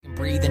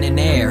breathing in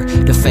air.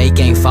 The fake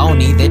ain't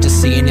phony, they're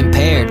just seeing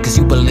impaired. Cause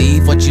you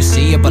believe what you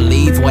see or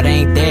believe what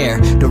ain't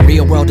there. The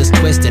real world is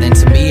twisted and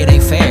to me it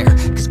ain't fair.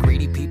 Cause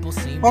greedy people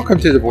seem... Welcome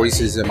to the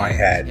Voices in My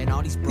Head.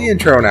 The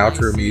intro and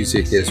outro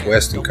music is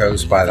Western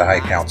Coast by the High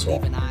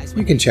Council.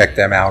 You can check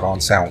them out on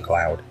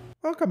SoundCloud.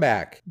 Welcome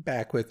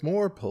back with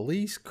more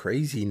police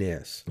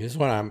craziness. This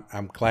one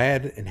I'm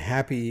glad and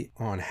happy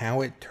on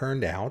how it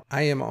turned out.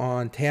 I am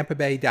on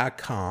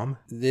tampabay.com.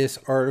 This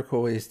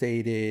article is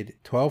dated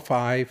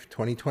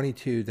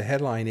 12/5/2022. The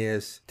headline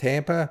is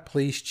Tampa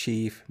Police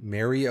Chief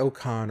Mary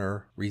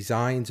O'Connor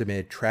resigns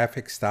amid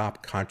traffic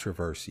stop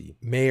controversy.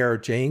 Mayor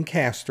Jane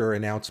Castor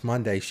announced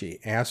Monday she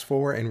asked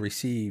for and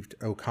received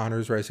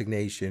O'Connor's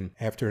resignation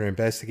after an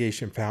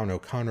investigation found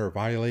O'Connor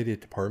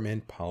violated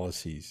department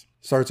policies.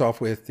 Starts off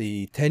with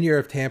the tenure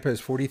of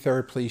Tampa's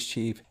 43rd police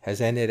chief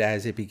has ended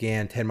as it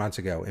began 10 months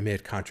ago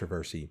amid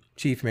controversy.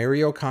 Chief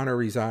Mary O'Connor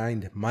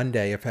resigned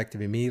Monday, effective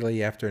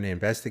immediately after an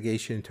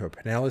investigation into a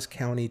Pinellas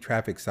County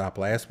traffic stop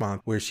last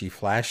month where she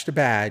flashed a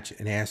badge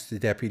and asked the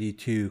deputy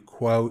to,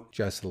 quote,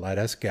 just let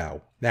us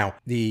go. Now,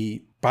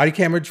 the body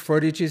camera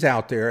footage is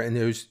out there, and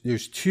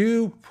there's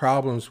two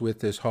problems with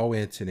this whole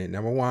incident.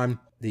 Number one,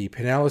 the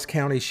Pinellas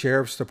County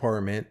Sheriff's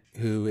Department,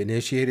 who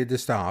initiated the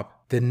stop,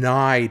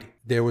 denied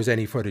there was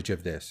any footage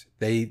of this.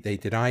 They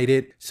denied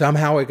it.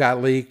 Somehow it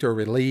got leaked or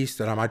released,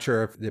 and I'm not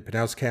sure if the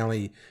Pinellas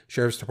County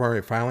Sheriff's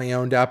Department finally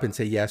owned up and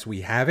said, yes,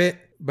 we have it,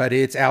 but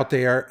it's out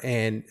there.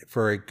 And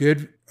for a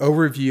good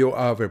overview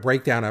of a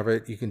breakdown of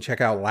it, you can check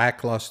out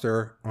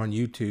Lackluster on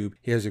YouTube.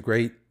 He has a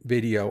great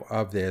video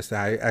of this.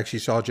 I actually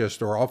saw just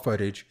the raw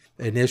footage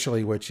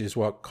initially, which is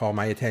what called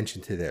my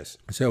attention to this.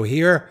 So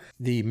here,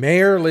 the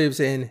mayor lives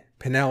in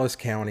Pinellas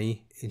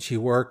County, and she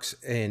works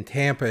in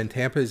Tampa, and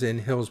Tampa is in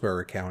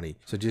Hillsborough County.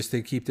 So just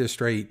to keep this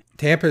straight,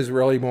 Tampa is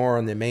really more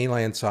on the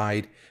mainland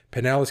side.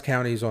 Pinellas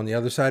County is on the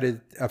other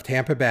side of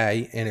Tampa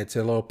Bay, and it's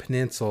a little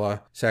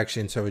peninsula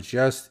section, so it's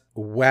just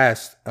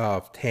west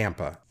of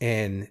Tampa.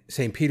 And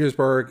St.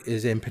 Petersburg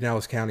is in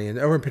Pinellas County, and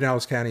over in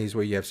Pinellas County is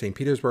where you have St.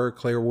 Petersburg,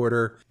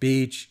 Clearwater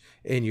Beach,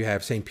 and you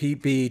have St.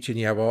 Pete Beach, and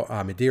you have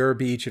Madeira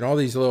Beach, and all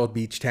these little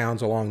beach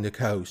towns along the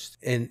coast.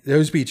 And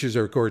those beaches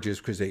are gorgeous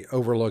because they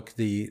overlook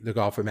the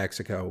Gulf of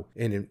Mexico.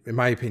 And in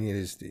my opinion,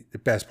 is the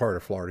best part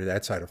of Florida.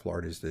 That side of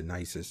Florida is the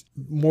nicest,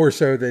 more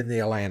so than the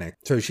Atlantic.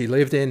 So she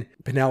lived in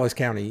Pinellas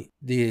County.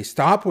 The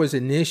stop was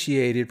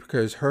initiated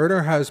because her and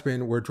her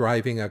husband were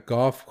driving a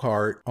golf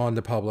cart on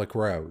the public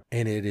road.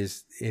 And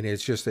it's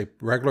just a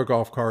regular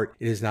golf cart.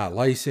 It is not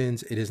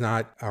licensed. It is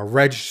not a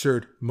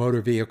registered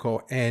motor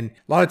vehicle. And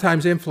a lot of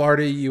times in Florida,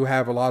 you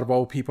have a lot of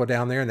old people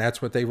down there, and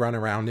that's what they run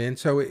around in.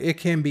 So it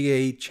can be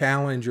a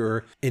challenge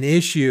or an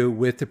issue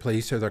with the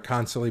police, so they're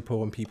constantly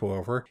pulling people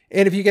over.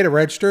 And if you get it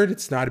registered,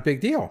 it's not a big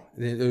deal.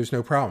 There's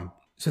no problem.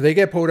 So they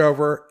get pulled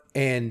over,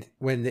 and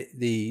when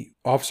the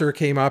officer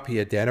came up, he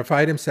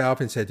identified himself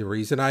and said, the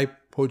reason I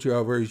pulled you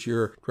over is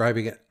you're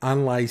driving an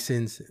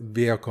unlicensed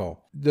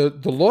vehicle. The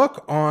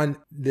look on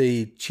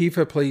the chief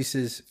of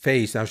police's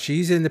face, now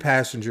she's in the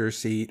passenger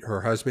seat,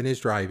 her husband is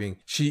driving.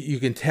 You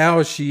can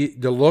tell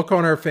the look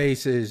on her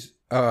face is,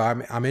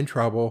 oh, I'm in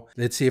trouble.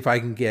 Let's see if I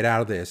can get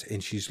out of this.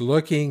 And she's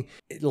looking.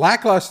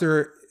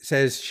 Lackluster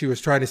says she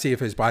was trying to see if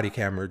his body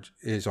camera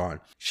is on.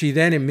 She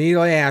then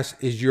immediately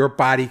asks, is your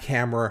body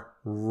camera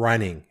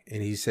running?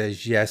 And he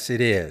says, yes,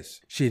 it is.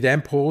 She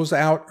then pulls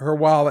out her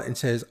wallet and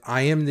says,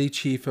 I am the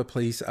chief of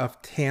police of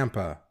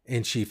Tampa.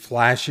 And she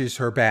flashes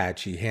her badge.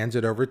 She hands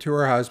it over to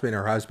her husband.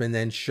 Her husband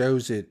then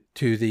shows it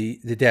to the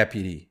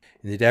deputy.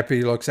 And the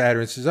deputy looks at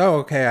her and says, oh,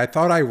 okay, I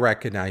thought I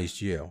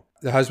recognized you.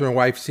 The husband and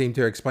wife seem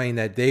to explain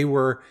that they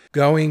were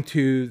going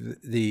to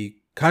the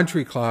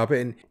country club.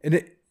 And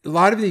a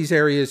lot of these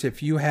areas,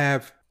 if you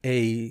have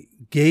a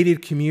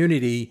gated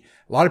community,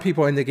 a lot of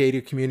people in the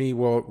gated community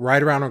will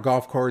ride around on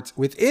golf carts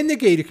within the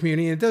gated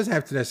community, and it doesn't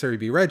have to necessarily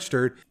be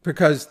registered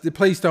because the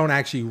police don't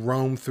actually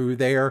roam through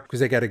there because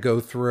they got to go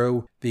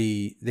through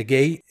the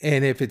gate.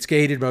 And if it's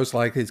gated, most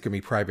likely it's going to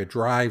be private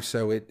drive.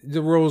 So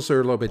the rules are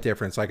a little bit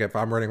different. It's like if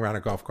I'm running around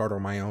a golf cart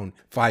on my own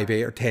 5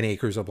 or 10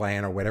 acres of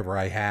land or whatever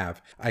I have,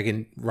 I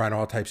can run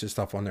all types of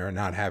stuff on there and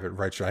not have it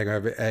registered. I can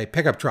have a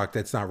pickup truck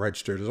that's not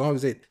registered as long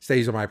as it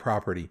stays on my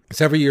property.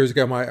 Several years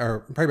ago,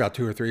 probably about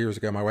 2 or 3 years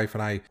ago, my wife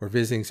and I were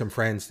visiting some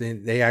friends.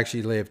 They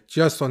actually lived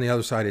just on the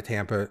other side of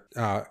Tampa,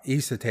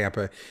 east of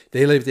Tampa.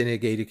 They lived in a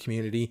gated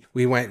community.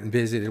 We went and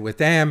visited with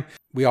them.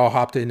 We all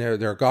hopped in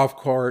their golf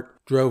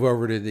cart, drove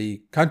over to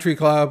the country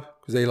club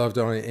because they lived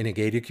in a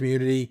gated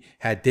community,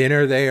 had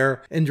dinner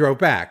there, and drove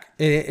back.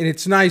 And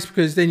it's nice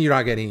because then you're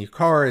not getting in your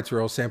car. It's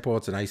real simple.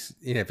 It's a nice,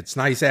 if it's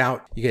nice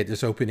out, you get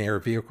this open air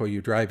vehicle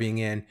you're driving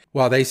in.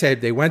 Well, they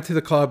said they went to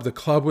the club. The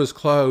club was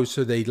closed,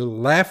 so they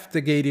left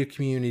the gated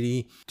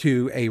community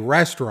to a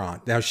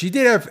restaurant. Now, she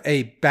did have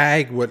a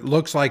bag, what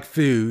looks like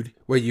food,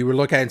 where you would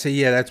look at it and say,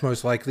 yeah, that's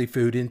most likely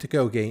food in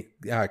to-go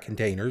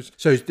containers.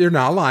 So they're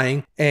not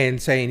lying and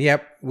saying,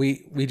 yep,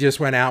 we just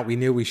went out. We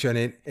knew we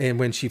shouldn't. And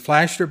when she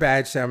flashed her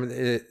badge,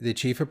 the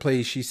chief of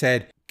police, she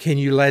said, can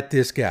you let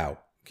this go?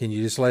 Can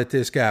you just let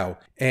this go?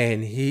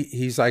 And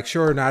he's like,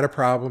 sure, not a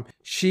problem.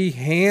 She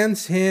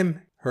hands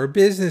him her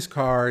business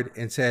card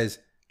and says,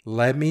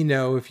 let me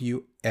know if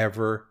you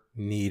ever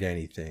need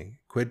anything.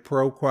 Quid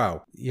pro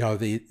quo. You know,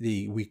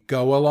 we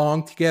go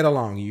along to get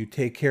along. You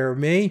take care of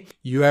me.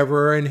 You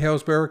ever in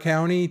Hillsborough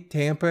County,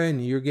 Tampa,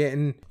 and you're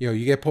getting,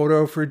 you get pulled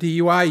over for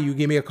DUI, you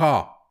give me a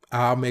call.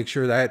 I'll make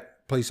sure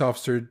that police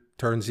officer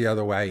turns the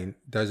other way and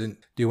doesn't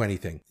do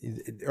anything.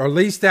 Or at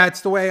least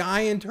that's the way I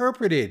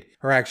interpreted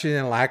her action.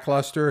 And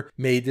Lackluster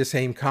made the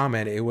same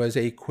comment. It was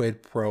a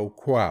quid pro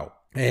quo.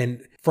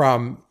 And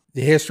from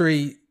the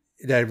history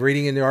that I'm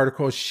reading in the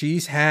article,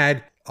 she's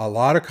had a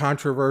lot of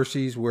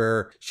controversies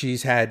where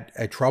she's had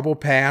a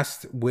troubled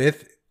past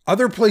with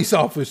other police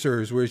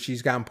officers where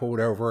she's gotten pulled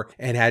over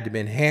and had to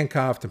been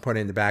handcuffed and put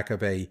in the back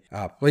of a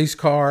police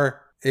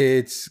car.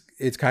 It's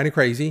kind of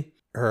crazy.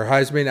 Her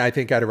husband, I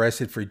think, got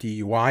arrested for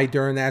DUI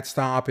during that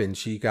stop, and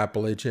she got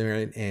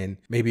belligerent and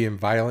maybe even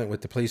violent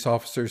with the police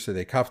officers, so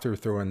they cuffed her,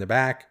 threw her in the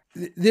back.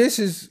 This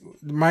is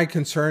my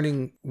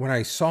concerning when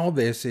I saw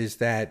this, is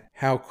that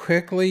how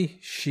quickly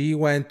she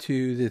went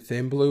to the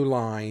thin blue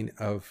line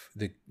of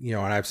the, and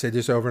I've said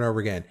this over and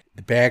over again,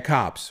 the bad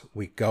cops.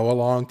 We go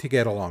along to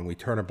get along. We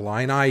turn a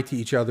blind eye to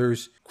each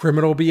other's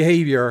criminal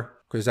behavior,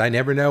 because I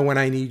never know when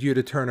I need you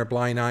to turn a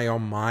blind eye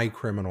on my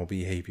criminal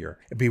behavior.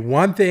 It'd be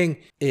one thing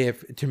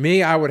if, to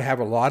me, I would have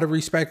a lot of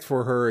respect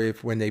for her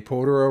if when they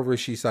pulled her over,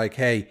 she's like,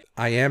 hey,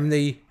 I am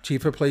the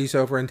chief of police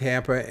over in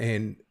Tampa,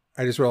 and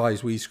I just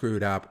realized we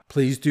screwed up.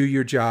 Please do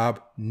your job.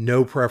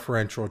 No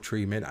preferential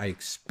treatment. I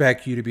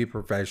expect you to be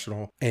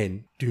professional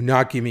and do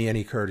not give me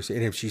any courtesy.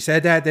 And if she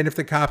said that, then if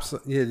the cops,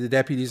 the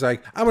deputy's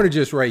like, I'm going to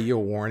just write you a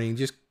warning.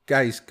 Just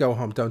guys, go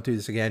home. Don't do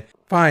this again.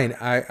 Fine.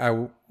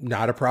 I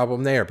not a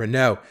problem there. But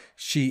no,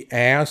 she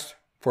asked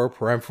for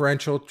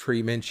preferential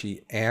treatment.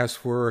 She asked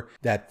for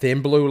that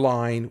thin blue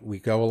line. We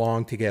go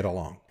along to get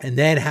along. And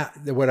then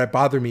what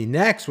bothered me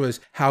next was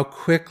how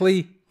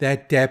quickly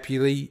that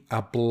deputy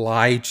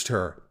obliged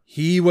her.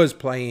 He was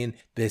playing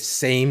the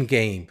same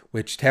game,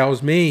 which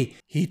tells me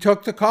he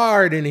took the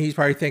card and he's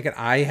probably thinking,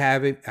 I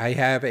have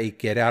a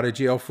get out of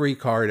jail free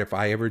card if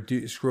I ever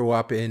do screw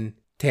up in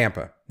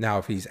Tampa. Now,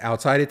 if he's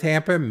outside of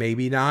Tampa,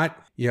 maybe not.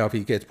 If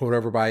he gets pulled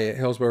over by a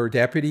Hillsborough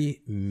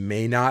deputy,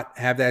 may not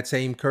have that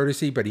same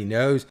courtesy, but he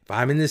knows if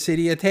I'm in the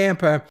city of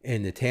Tampa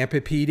and the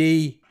Tampa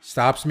PD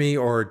stops me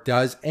or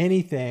does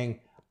anything,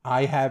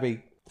 I have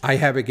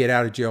a get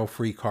out of jail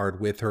free card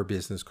with her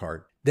business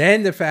card.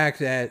 Then the fact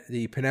that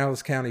the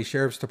Pinellas County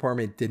Sheriff's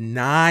Department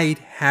denied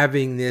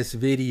having this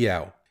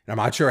video. I'm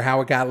not sure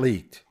how it got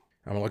leaked.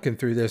 I'm looking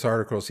through this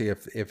article to see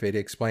if it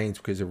explains,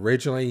 because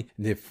originally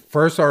the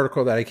first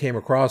article that I came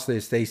across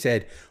this, they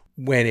said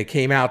when it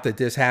came out that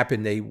this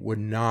happened, they would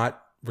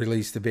not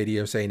release the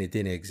video saying it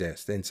didn't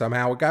exist. And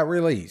somehow it got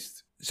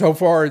released. So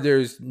far,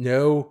 there's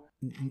nothing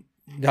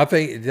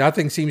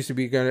seems to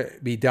be going to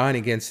be done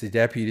against the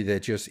deputy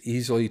that just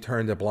easily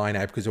turned a blind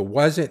eye, because it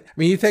wasn't. I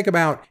mean, you think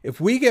about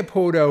if we get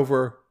pulled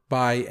over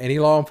by any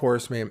law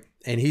enforcement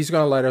and he's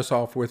going to let us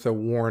off with a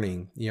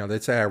warning,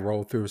 let's say I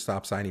roll through a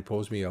stop sign, he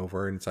pulls me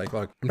over and it's like,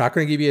 look, I'm not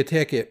going to give you a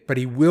ticket, but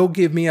he will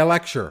give me a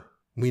lecture.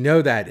 We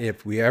know that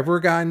if we ever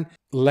gotten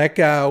let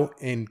go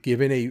and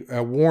given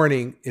a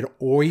warning, it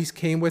always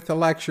came with a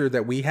lecture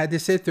that we had to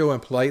sit through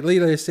and politely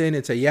listen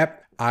and say,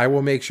 yep, I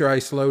will make sure I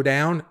slow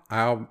down.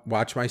 I'll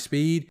watch my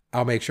speed.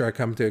 I'll make sure I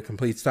come to a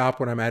complete stop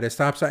when I'm at a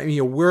stop sign.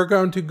 We're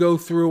going to go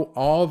through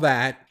all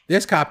that.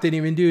 This cop didn't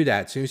even do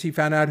that. As soon as he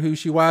found out who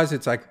she was,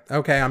 it's like,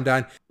 okay, I'm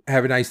done.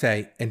 Have a nice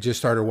day. And just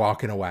started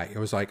walking away. It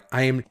was like,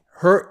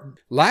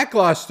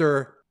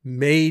 Lackluster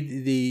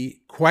made the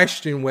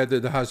question whether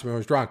the husband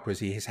was drunk, because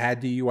he has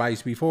had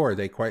DUIs before.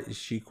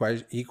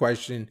 He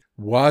questioned,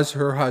 was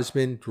her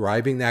husband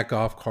driving that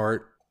golf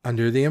cart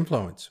under the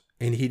influence?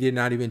 And he did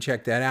not even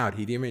check that out.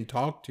 He didn't even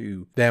talk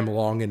to them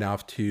long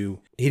enough he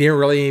didn't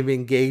really even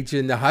engage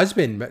in the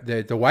husband.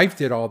 The wife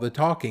did all the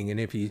talking. And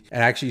if he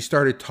actually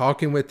started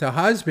talking with the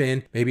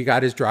husband, maybe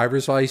got his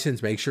driver's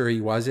license, make sure he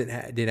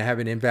didn't have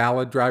an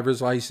invalid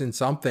driver's license,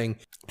 something,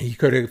 he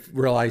could have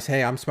realized,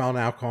 hey, I'm smelling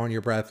alcohol in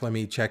your breath. Let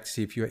me check to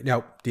see if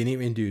no, didn't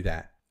even do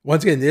that.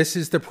 Once again, this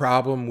is the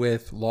problem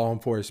with law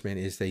enforcement,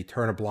 is they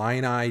turn a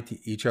blind eye to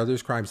each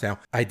other's crimes. Now,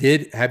 I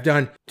have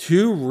done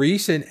 2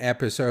 recent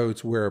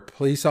episodes where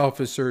police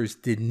officers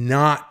did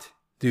not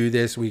do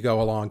this. We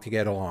go along to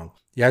get along.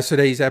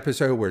 Yesterday's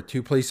episode where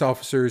 2 police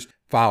officers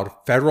filed a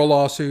federal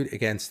lawsuit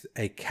against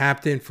a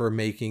captain for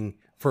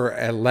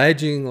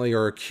allegedly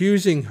or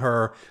accusing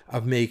her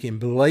of making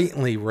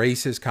blatantly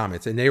racist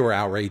comments, and they were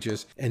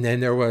outrageous. And then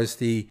there was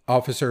the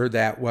officer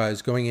that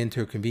was going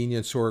into a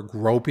convenience store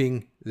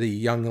groping the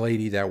young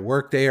lady that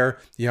worked there.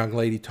 The young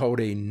lady told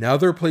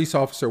another police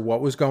officer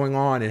what was going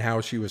on and how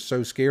she was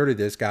so scared of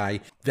this guy.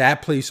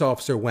 That police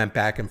officer went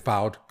back and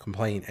filed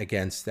complaint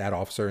against that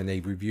officer, and they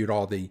reviewed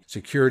all the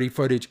security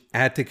footage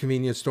at the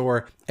convenience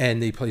store,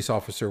 and the police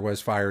officer was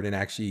fired. And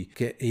actually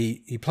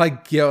he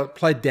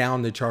pled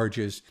down the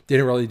charges.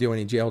 Didn't really do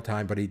any jail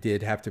time, but he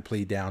did have to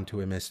plead down to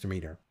a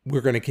misdemeanor.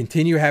 We're going to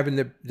continue having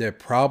the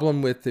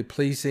problem with the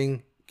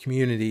policing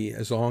community,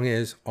 as long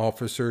as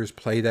officers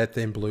play that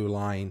thin blue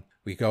line,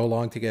 we go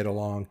along to get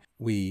along.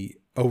 We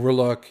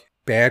overlook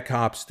bad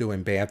cops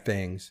doing bad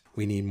things.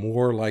 We need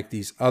more like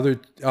these other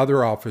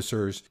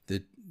officers,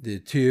 the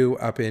two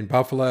up in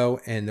Buffalo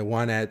and the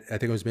one at, I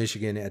think it was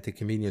Michigan, at the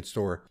convenience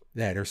store,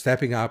 that are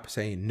stepping up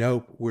saying,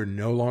 nope, we're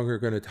no longer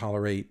going to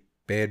tolerate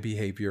bad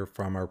behavior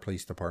from our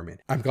police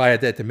department. I'm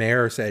glad that the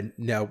mayor said,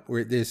 no,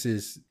 this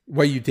is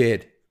what you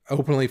did,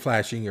 openly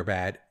flashing your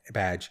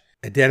badge,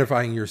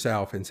 identifying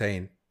yourself and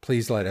saying,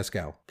 please let us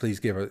go. Please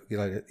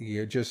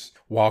you just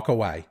walk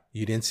away.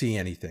 You didn't see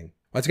anything.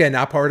 Once again,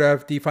 not part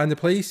of defund the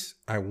police.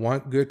 I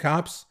want good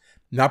cops.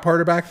 Not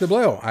part of Back to the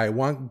Blue. I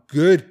want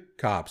good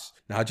cops,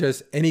 not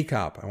just any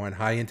cop. I want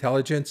high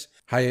intelligence,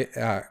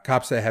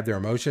 cops that have their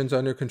emotions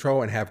under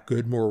control and have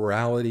good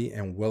morality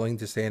and willing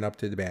to stand up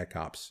to the bad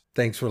cops.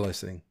 Thanks for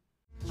listening.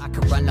 I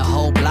could run the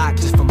whole block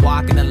just from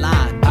walking the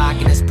line.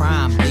 Pocket is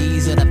prime,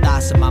 these are the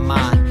thoughts of my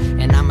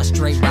mind. And I'm a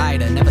straight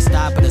rider, never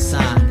stop at a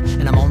sign.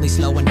 And I'm only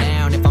slowing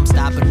down if I'm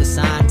stopping the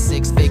sign.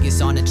 6 figures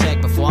on the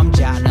check before I'm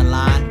jotting a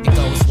line. It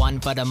goes 1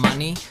 for the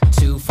money,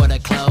 2 for the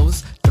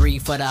clothes, 3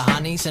 for the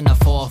honeys, and a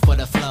 4 for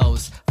the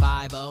flows.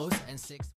 5 O's and 6...